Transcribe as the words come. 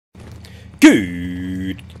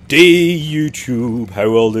Good day, YouTube. How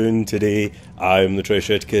all doing today? I'm the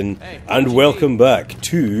Treshitkin, and welcome back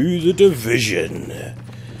to The Division.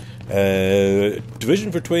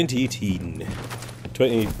 Division for 2018.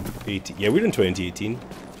 2018. Yeah, we're in 2018. I know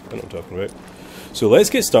what I'm talking about. So let's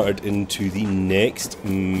get started into the next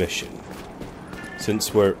mission.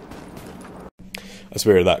 Since we're... I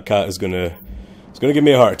swear that cat is gonna... It's gonna give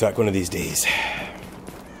me a heart attack one of these days.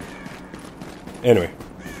 Anyway.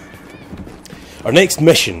 Our next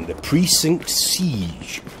mission, the Precinct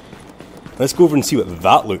Siege. Let's go over and see what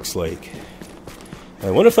that looks like. I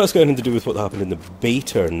wonder if that's got anything to do with what happened in the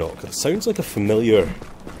beta or not, because it sounds like a familiar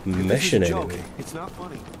mission anyway. It's not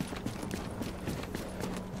funny.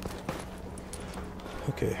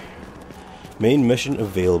 Okay. Main mission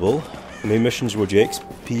available. Main missions reward you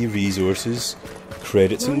XP, resources,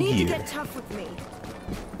 credits, and gear. You need to get tough with me.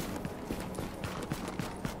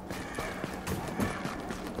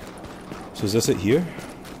 So is this it here?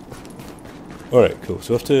 Alright, cool.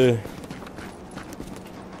 So I have to...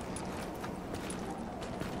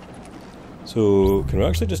 So, can I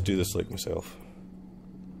actually just do this like myself?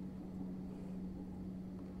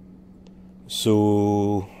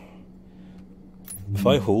 So... If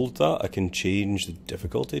I hold that, I can change the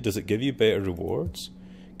difficulty. Does it give you better rewards?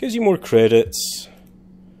 Gives you more credits.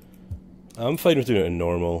 I'm fine with doing it in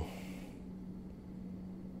normal.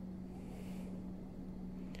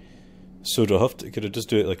 So do I have to, could I just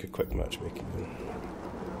do it like a quick matchmaking?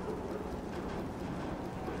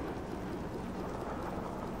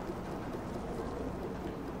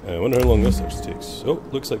 I wonder how long this actually takes. Oh,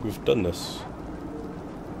 looks like we've done this.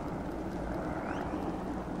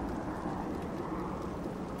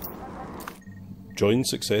 Join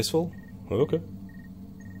successful? Oh, okay.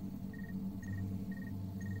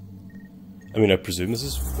 I mean, I presume this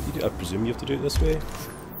is what you do. I presume you have to do it this way.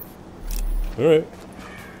 Alright.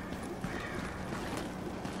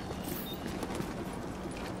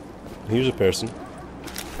 Here's a person.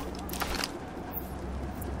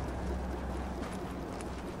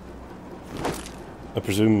 I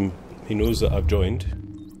presume he knows that I've joined.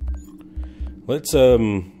 Let's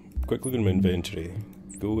quick look at my inventory.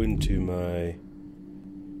 Go into my...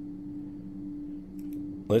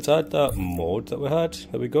 Let's add that mod that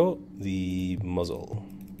we got. The muzzle.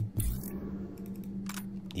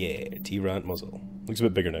 Yeah, T-Rant muzzle. Looks a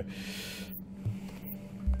bit bigger now.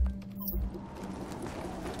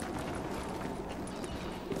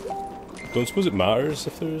 Don't suppose it matters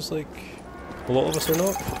if there's, like, a lot of us or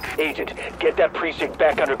not? Agent, get that precinct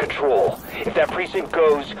back under control. If that precinct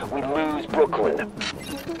goes, we lose Brooklyn.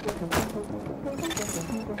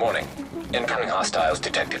 Warning. Incoming hostiles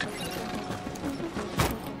detected.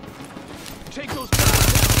 Take those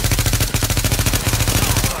guys down.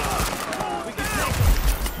 We can take them.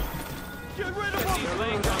 Get rid of them. They're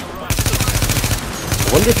laying on the run. I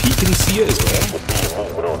wonder if he can see it as well.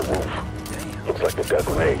 We're on the roof. Looks like they've got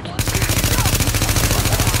grenades.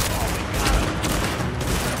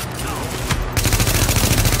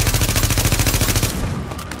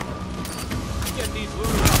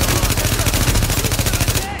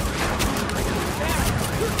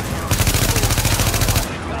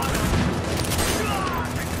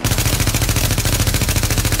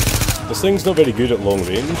 This thing's not very good at long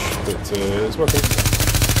range, but it's working.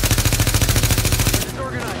 It's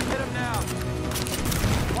organized. Hit him now.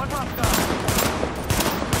 One hostile.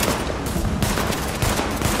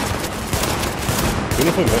 Do you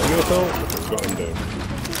know if I'm hitting you at all? It's got him down.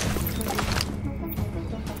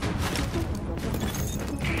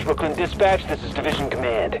 Brooklyn Dispatch, this is Division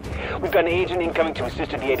Command. We've got an agent incoming to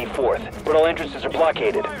assist at the 84th, but all entrances are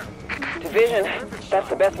blockaded. Division, that's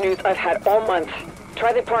the best news I've had all month.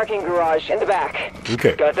 Try the parking garage in the back.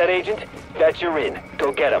 Okay. Got that, Agent? That's your in.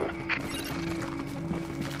 Go get him.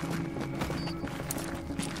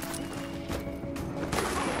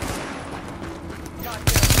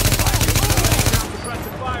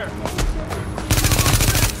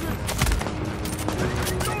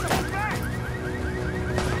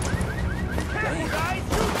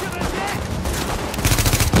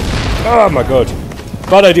 Oh my god.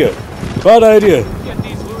 Bad idea. Bad idea.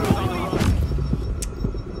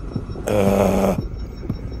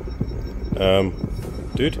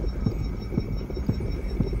 Dude?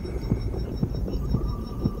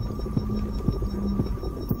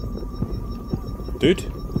 Dude?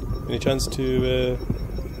 Any chance to,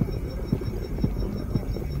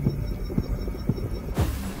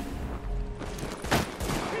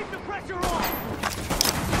 Keep the pressure on. I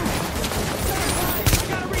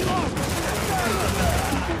gotta reload.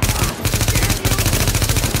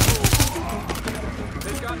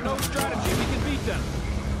 They've got no strategy. We can beat them.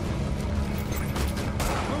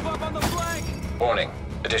 Move up on the flank. Warning.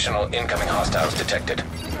 Additional incoming hostiles detected.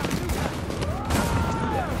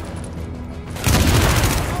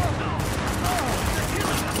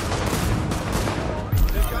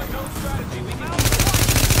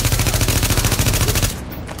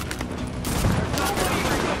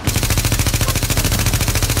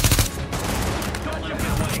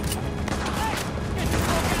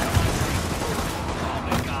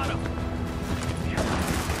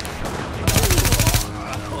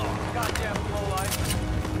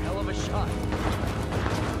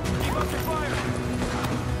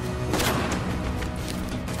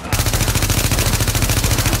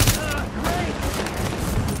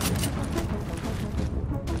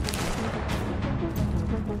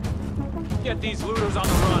 Get these looters on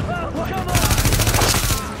the run.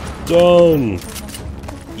 Done!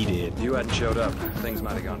 He did. If you hadn't showed up, things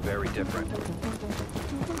might have gone very different.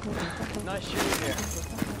 Nice shooting here.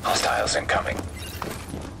 Hostiles incoming.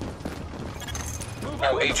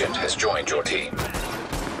 No agent has joined your team.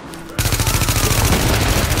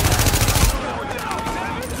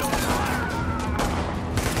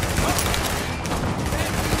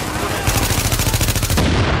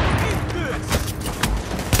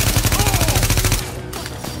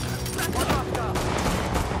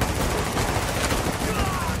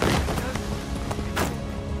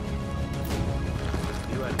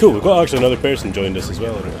 Cool, we've got actually another person joined us as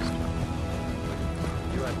well. If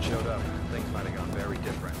you hadn't showed up, things might have gone very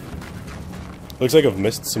different. Looks like I've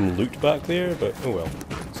missed some loot back there, but oh well.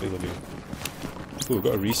 See what we do. Oh, we've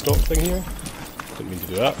got a restock thing here. Didn't mean to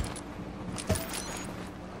do that.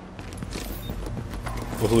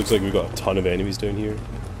 Also looks like we've got a ton of enemies down here.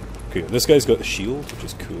 Okay, this guy's got the shield, which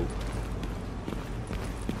is cool.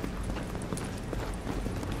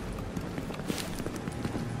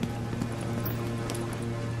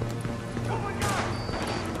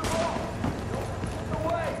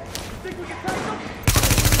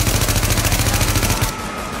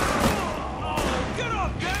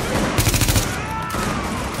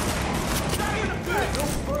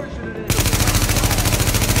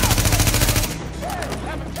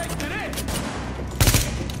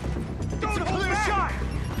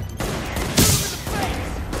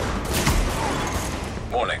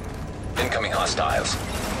 Warning. Incoming hostiles.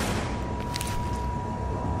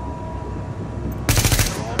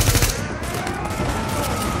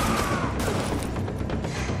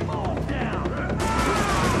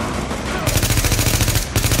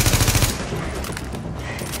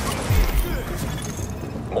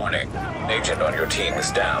 Warning. Agent on your team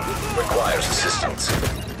is down. Requires assistance.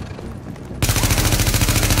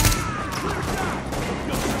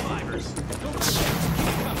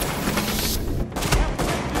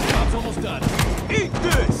 Job's almost done. Eat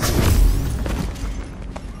this!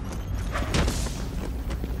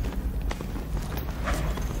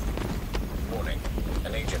 Warning.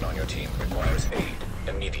 An agent on your team requires aid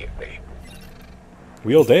immediately.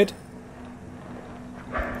 We all dead?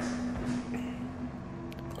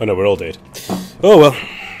 Oh no, we're all dead. Oh well,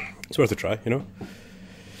 it's worth a try, you know.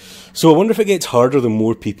 So I wonder if it gets harder the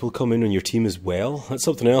more people come in on your team as well. That's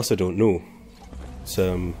something else I don't know. It's,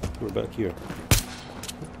 we're back here.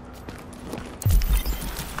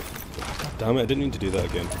 Damn it, I didn't mean to do that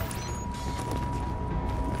again.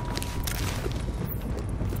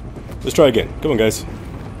 Let's try again. Come on, guys.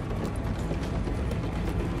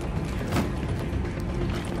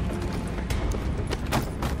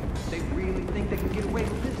 They really think they can get away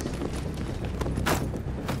with this?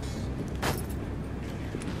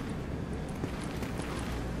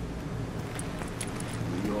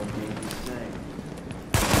 We all think the same.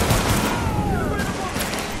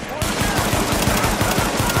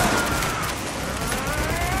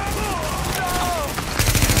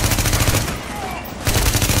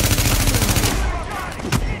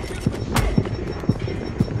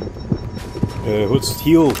 What's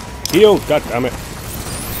heal? Heal! God damn it.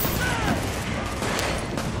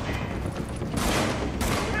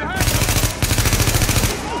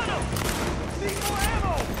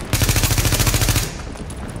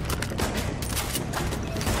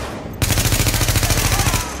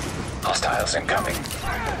 Hostiles incoming.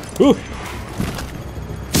 Ooh!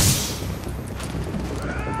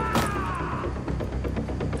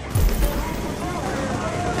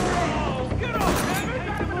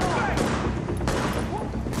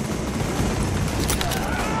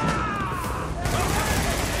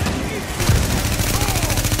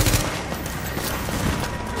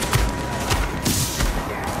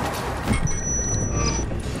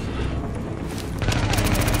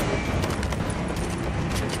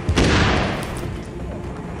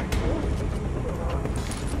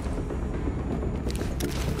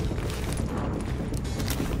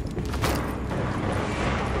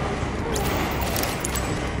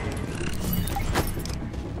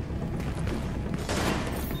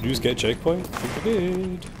 we just get a checkpoint? I think we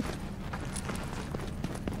did.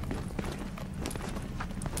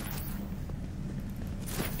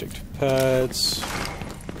 Protective pads.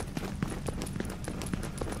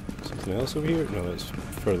 Something else over here? No, that's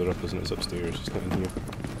further up, isn't it? It's upstairs. It's not in here.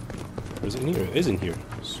 Or is it in here? It is in here.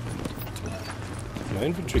 Is my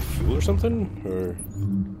inventory full or something? Or...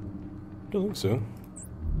 I don't think so.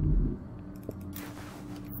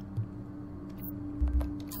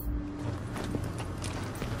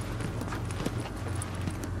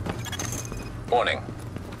 Warning.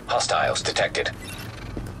 Hostiles detected.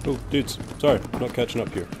 Oh, dudes. Sorry, not catching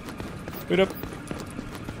up here. Wait up.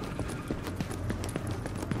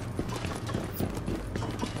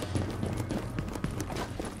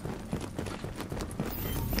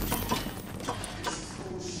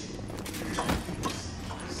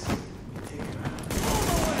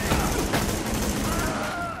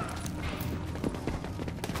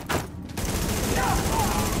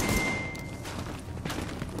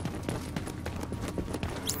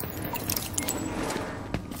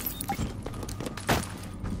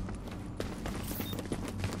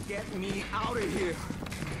 Get me out of here.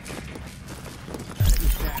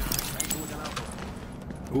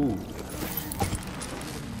 Ooh.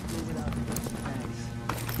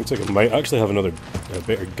 Looks like it might actually have a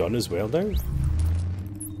better gun as well now.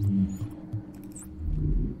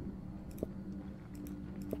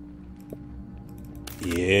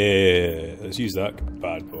 Yeah, let's use that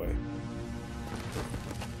bad boy.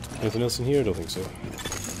 Anything else in here? I don't think so.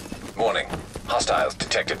 Warning. Hostiles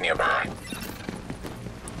detected nearby.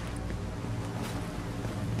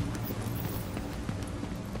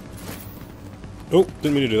 Oh,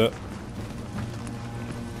 didn't mean to do that.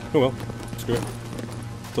 Oh well, screw it.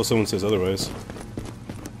 Until someone says otherwise.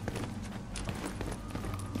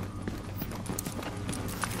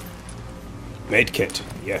 Medkit,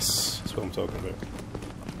 yes, that's what I'm talking about.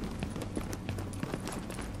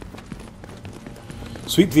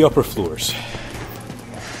 Sweep the upper floors. Should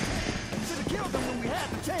have killed them when we had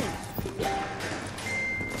the chance.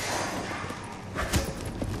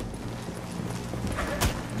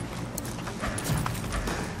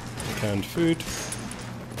 Canned food.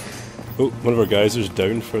 Oh, one of our geysers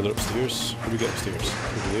down further upstairs. Where do we get upstairs?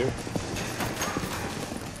 Over there.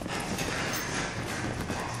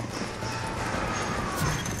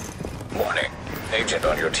 Warning. Agent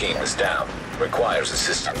on your team is down. Requires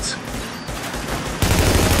assistance.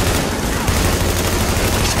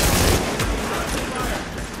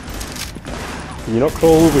 Can you not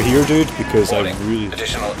crawl over here, dude? Because Warning. I really...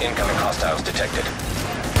 Additional incoming hostiles detected.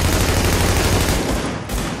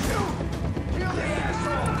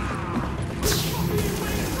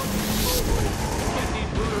 Get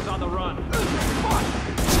these looters on the run.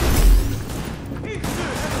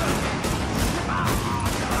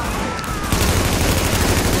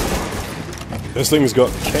 This thing's got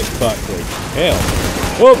kickback like hell.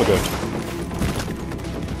 Oh my god.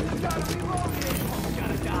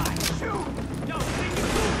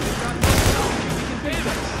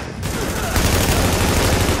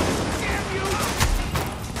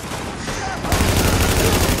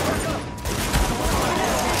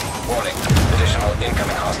 Warning. Additional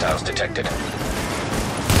incoming hostiles detected.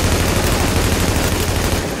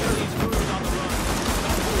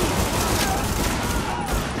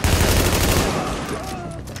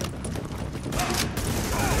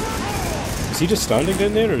 Is he just standing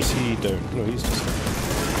down there or is he down? No, he's just...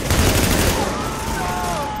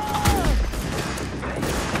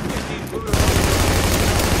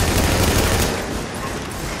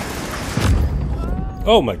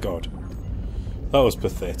 Oh my god. That was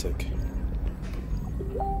pathetic.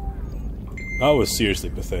 That was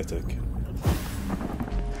seriously pathetic.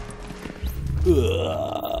 Ugh.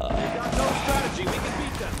 Got no strategy. We can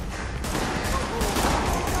beat them.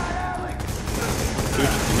 Good,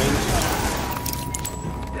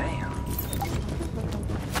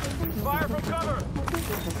 Fire from cover.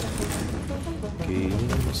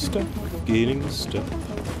 gaining stuff, gaining stuff.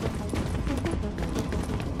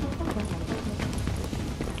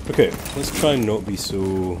 Okay, let's try and not be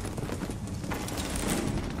so...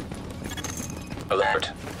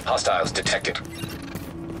 Alert. Hostiles detected.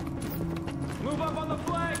 Move up on the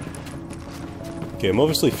flank. Okay, I'm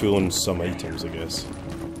obviously full on some items, I guess.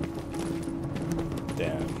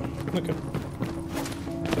 Damn. Okay.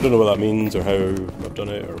 I don't know what that means or how I've done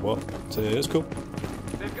it or what. So it's cool.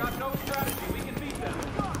 They've got no strategy. We can beat them.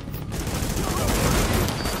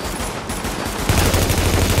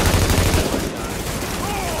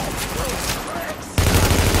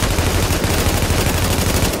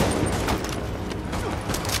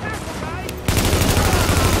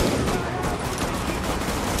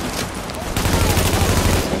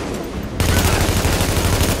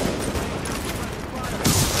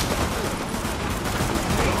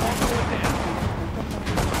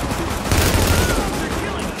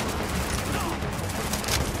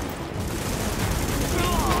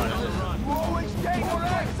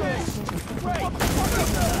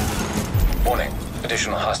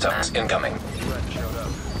 Gas incoming. Threat showed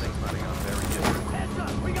up. Things might have gone very different.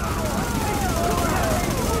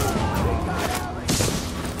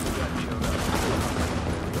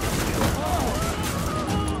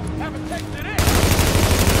 Haven't taken it in.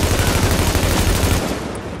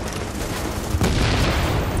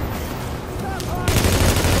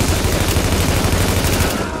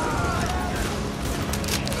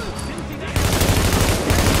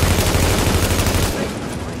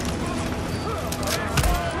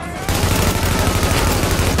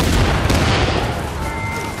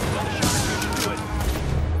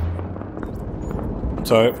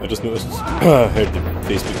 Sorry, I just noticed. I heard the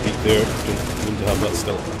Facebook beep there. Didn't mean to have that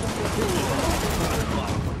still.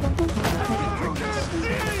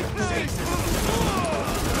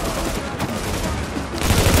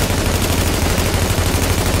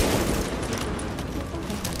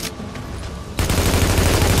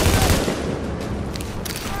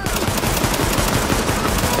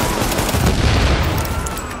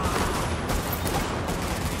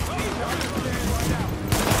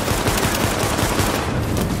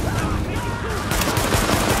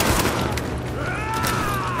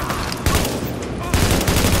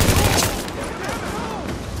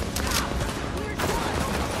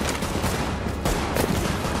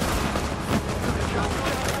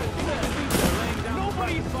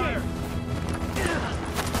 Nobody's scared.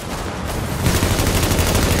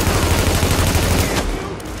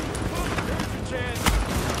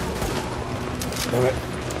 Alright.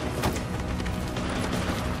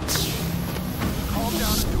 Calm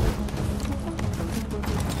down and do it.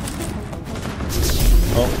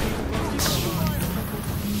 Oh.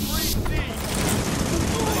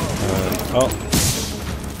 Oh.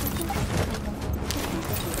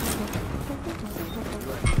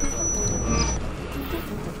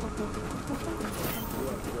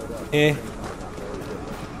 Eh.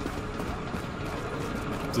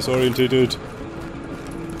 Disoriented.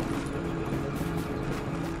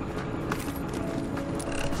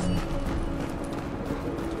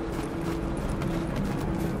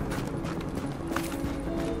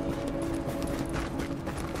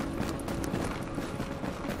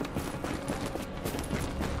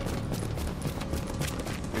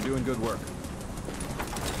 You're doing good work.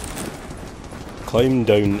 Climb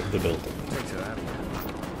down the building. Takes it out of you.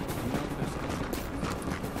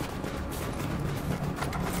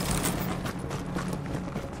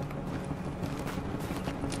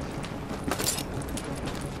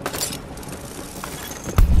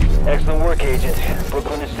 Excellent work, Agent.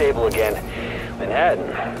 Brooklyn is stable again.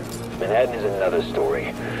 Manhattan is another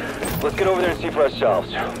story. Let's get over there and see for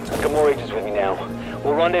ourselves. I've got more agents with me now.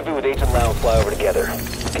 We'll rendezvous with Agent Lau and fly over together.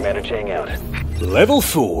 Commander Chang out. Level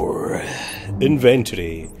 4.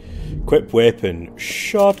 Inventory. Equip weapon.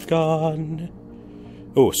 Shotgun.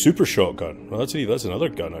 Oh, super shotgun. Well, that's another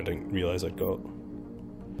gun I didn't realise I'd got.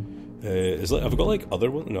 Have I got like other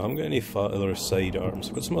ones? No, I haven't got any other sidearms.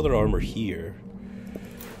 I've got some other armour here.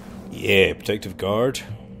 Yeah, protective guard.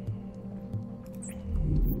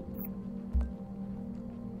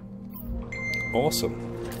 Awesome.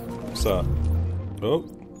 What's that? Oh.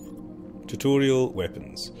 Tutorial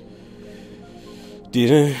weapons. Do you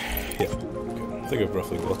know? Yeah. Okay. I think I've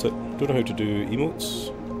roughly got it. Don't know how to do emotes.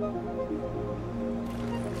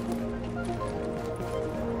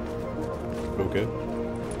 Okay.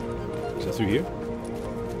 Is that through here?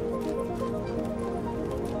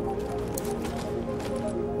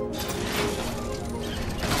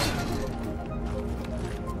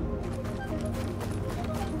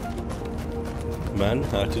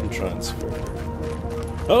 Manhattan transfer.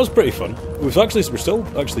 That was pretty fun. We're still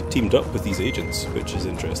actually teamed up with these agents, which is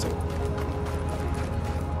interesting.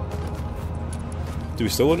 Do we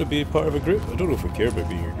still want to be part of a group? I don't know if we care about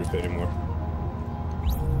being a group anymore.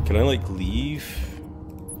 Can I like leave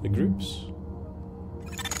the groups?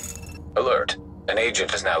 Alert. An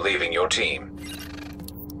agent is now leaving your team.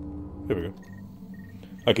 There we go.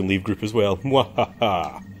 I can leave group as well.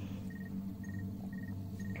 Mwahaha.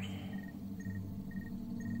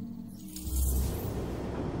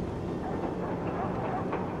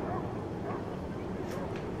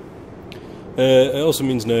 It also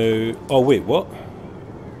means now... Oh wait, what?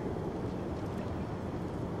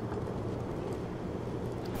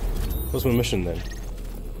 What's my mission then?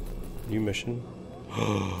 New mission?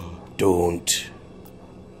 Don't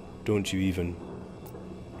you even...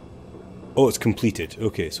 Oh, it's completed.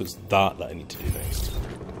 Okay, so it's that I need to do next.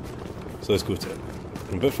 So let's go to it.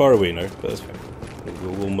 I'm a bit far away now, but that's fine.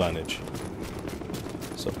 We'll manage.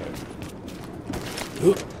 Somehow.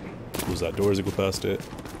 Oh, close that door as I go past it.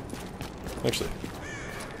 Actually.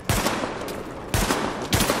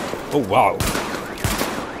 Oh, wow.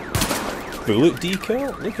 bullet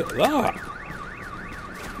decal? Look at that!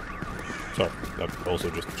 Sorry, I've also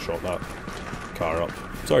just shot that car up.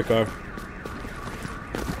 Sorry, car.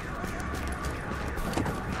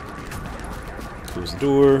 Close the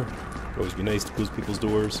door. Always be nice to close people's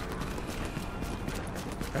doors.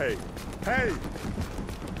 Hey! Hey!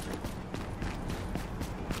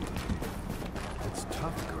 It's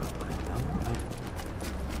tough, girl, but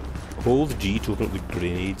Hold G to open up the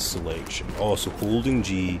grenade selection. Oh, so holding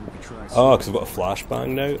G. Oh, because I've got a flashbang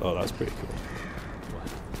now? Oh, that's pretty cool.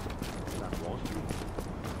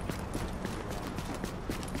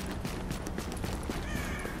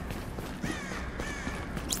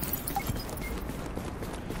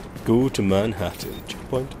 Go to Manhattan.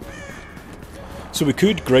 Checkpoint. So we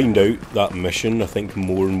could grind out that mission, I think,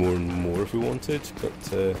 more and more and more if we wanted, but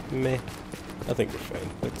meh. I think we're fine.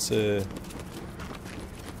 Let's.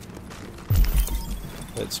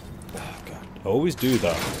 Oh god, I always do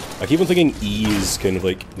that. I keep on thinking E is kind of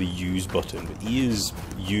like the use button, but E is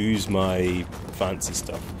use my fancy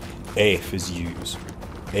stuff. F is use.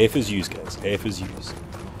 F is use, guys. F is use.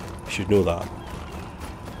 You should know that.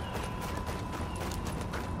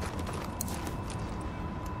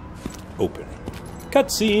 Open.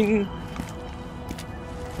 Cutscene!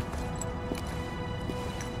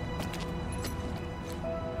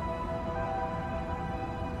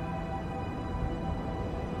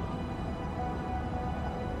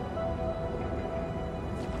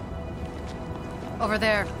 Over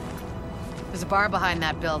there. There's a bar behind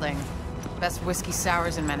that building. Best whiskey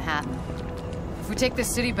sours in Manhattan. If we take this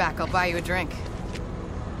city back, I'll buy you a drink.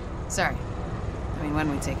 Sorry. I mean,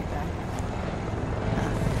 when we take it back.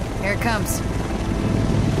 Here it comes.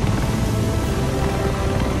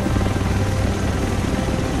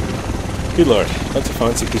 Good lord, that's a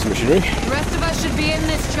fancy piece of machinery. The rest of us should be in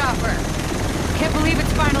this chopper. Can't believe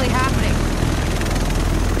it's finally happening.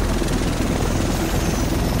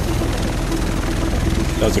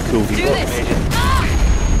 That was a cool view. Do this!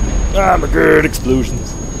 Ah, my god,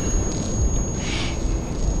 explosions.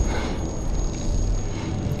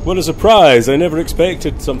 What a surprise! I never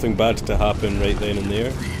expected something bad to happen right then and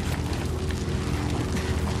there.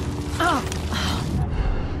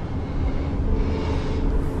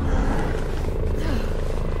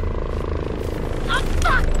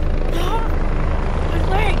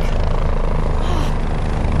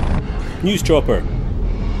 News chopper.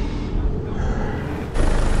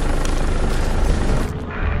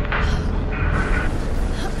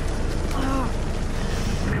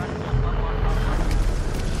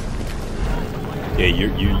 Yeah,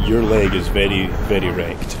 your leg is very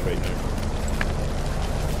wrecked right now.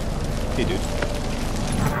 Hey, dude.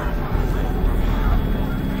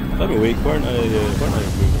 Let me wait. Weren't I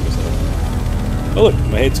moving myself? Oh look,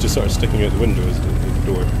 my head's just sort of sticking out the window as the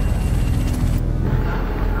door.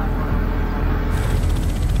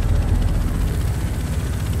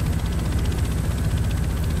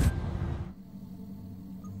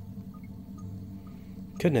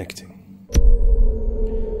 Connecting.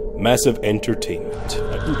 Massive entertainment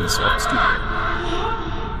at Ubisoft Studio.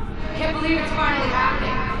 Can't believe it's finally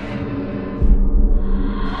happening.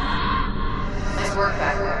 Nice work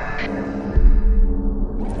back there.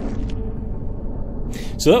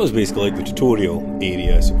 So that was basically like the tutorial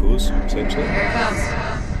area, I suppose, essentially. Here it comes.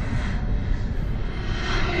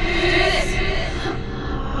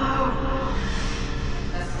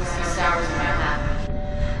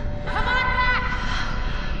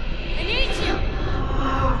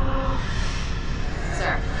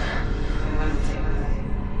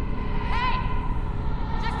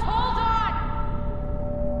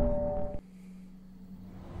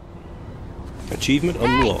 Achievement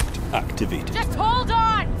unlocked. Activated. Just hold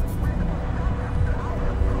on!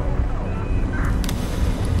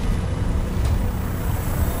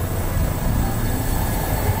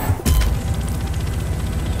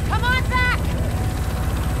 Come on back!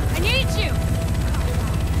 I need you!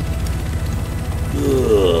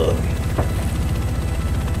 Ugh.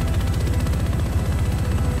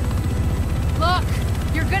 Look,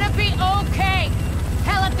 you're gonna be okay.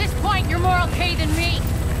 Hell, at this point, you're more okay than me.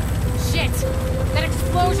 Shit! That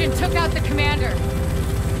explosion took out the commander.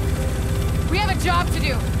 We have a job to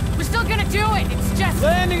do. We're still gonna do it. It's just...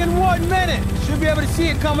 Landing in 1 minute! Should be able to see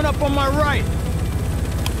it coming up on my right.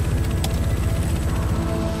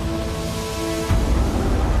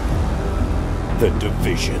 The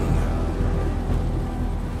Division.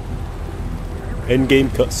 Endgame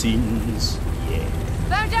cutscenes. Yeah.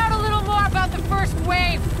 Found out a little more about the first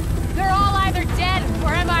wave. They're all either dead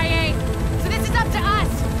or MIA. So this is up to us.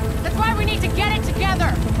 That's why we need to get it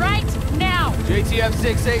together, right now. JTF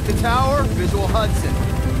 6-8, the tower, visual Hudson.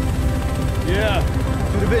 Yeah,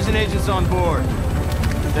 Two division agents on board.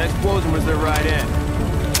 The explosion was their right end.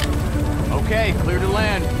 Okay, clear to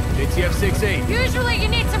land. ATF 6-8. Usually you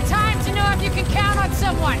need some time to know if you can count on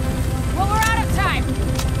someone. Well, we're out of time.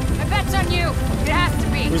 I bet's on you. It has to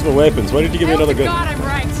be. Where's my weapons? Why did you give me another gun? God, I'm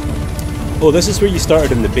right. Oh, this is where you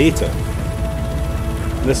started in the beta.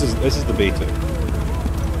 This is the beta.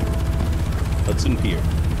 Hudson Pier.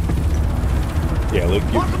 Yeah, look,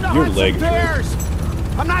 your leg.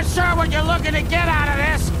 I'm not sure what you're looking to get out of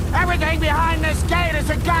this. Everything behind this gate is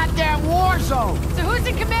a goddamn war zone. So who's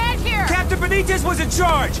in command here? Captain Benitez was in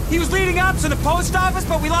charge. He was leading up to the post office,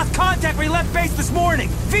 but we lost contact when he left base this morning.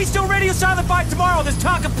 If he's still radio silent by tomorrow, there's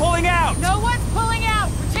talk of pulling out. No one's pulling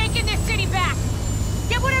out. We're taking this city back.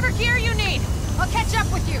 Get whatever gear you need. I'll catch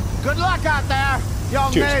up with you. Good luck out there.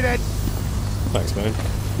 Y'all Cheers. made it. Thanks, man.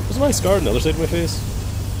 Was my scar on the other side of my face?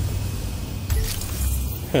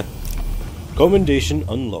 Huh. Commendation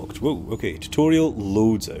unlocked. Whoa, okay. Tutorial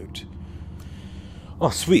loads out. Oh,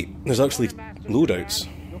 sweet. There's actually loadouts.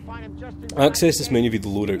 Access this menu via the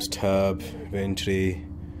loadouts tab. Inventory.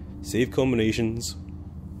 Save combinations.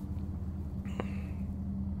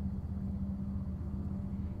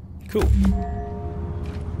 Cool.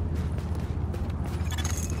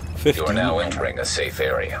 50. You are now entering a safe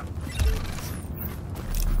area.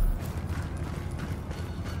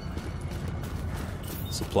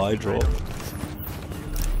 Supply drop.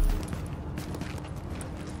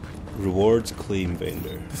 Rewards claim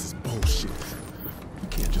vendor. This is bullshit. You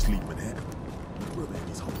can't just leave Manhattan. We'll have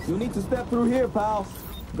these hoes. You'll need to step through here, pal.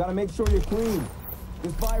 You gotta make sure you're clean.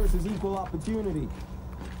 This virus is equal opportunity.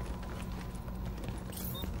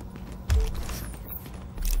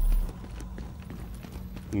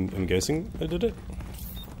 I'm guessing I did it.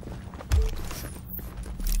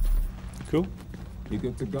 Cool. You're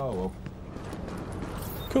good to go.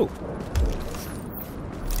 Cool.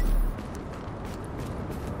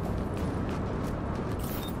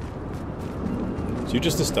 So you're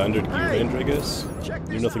just a standard gear vendor, I guess?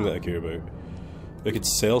 You're nothing that I care about. I could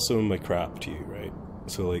sell some of my crap to you, right?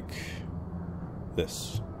 So like...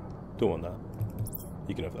 this. Don't want that.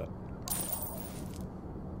 You can have that.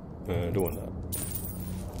 Don't want that.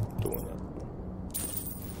 Don't want that.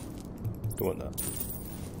 Don't want that.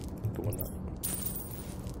 Don't want that.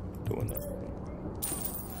 Don't want that.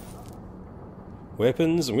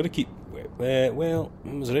 Weapons, I'm gonna keep... well,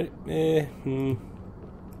 was it?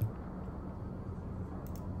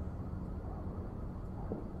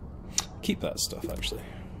 Keep that stuff, actually.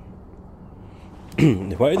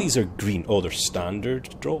 Why are these green? Oh, they're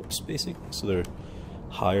standard drops, basically. So they're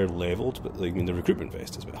higher leveled, but like, I mean, the recruitment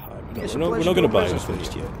vest is a bit high. But no, we're not going to buy anything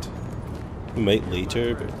just yet. We might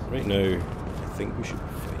later, but right now, I think we should be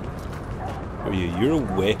fine. Oh yeah, you're a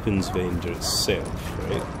weapons vendor itself,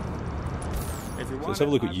 right? So let's have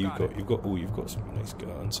a look at what you've got. You've got some nice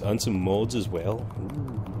guns and some mods as well.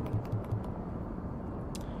 Ooh.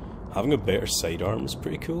 Having a better sidearm is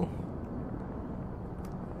pretty cool.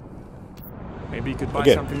 Maybe you could buy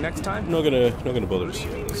something next time? Not gonna bother us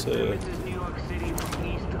yet. Let's, so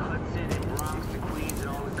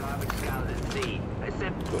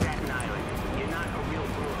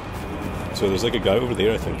there's like a guy over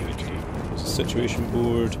there I think we need to do. There's a situation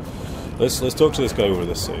board. Let's talk to this guy over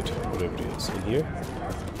this side, whatever he is. In here.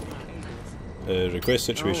 Request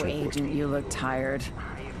situation report. Agent, you look tired.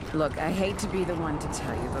 Look, I hate to be the one to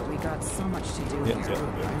tell you, but we got so much to do here.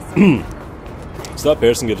 Yeah. So that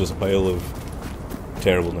person gives us a pile of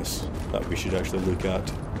terribleness that we should actually look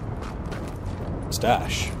at.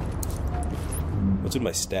 Stash. What's in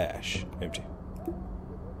my stash? Empty.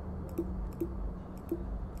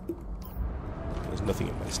 There's nothing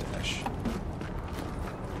in my stash.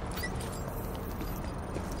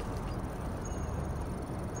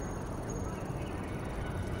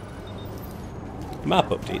 Map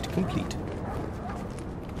update complete.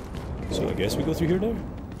 So I guess we go through here now?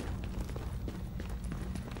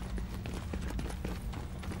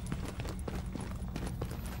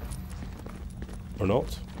 Or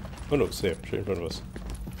not? Oh no, it's there, straight in front of us.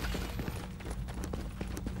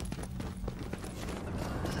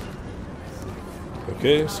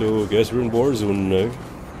 Okay, so I guess we're in war zone now.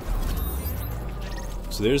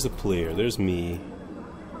 So there's the player, there's me.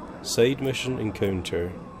 Side mission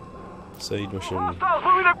encounter. Side mission.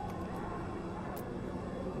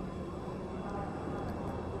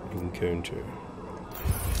 Encounter.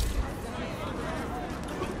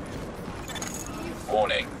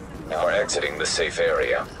 Warning. You are exiting the safe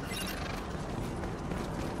area.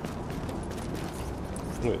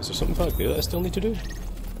 Wait, is there something back there that I still need to do?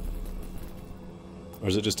 Or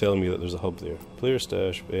is it just telling me that there's a hub there? Player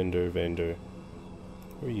stash, vendor.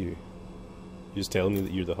 Where are you? You're just telling me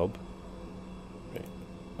that you're the hub? Right.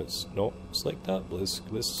 It's not select that. Let's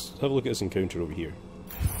have a look at this encounter over here.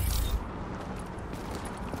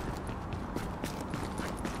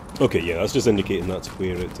 Okay, yeah, that's just indicating that's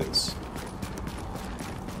where it is.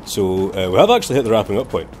 So we have actually hit the wrapping up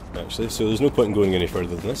point, actually, so there's no point in going any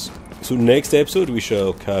further than this. So next episode we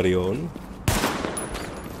shall carry on.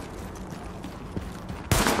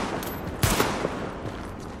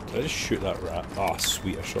 Did I just shoot that rat? Ah,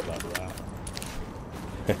 sweet, I shot that rat.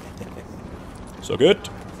 So good.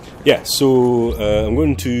 Yeah, so I'm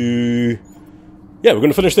going to... Yeah, we're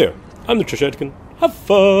going to finish there. I'm the Trish Edkin. Have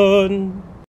fun!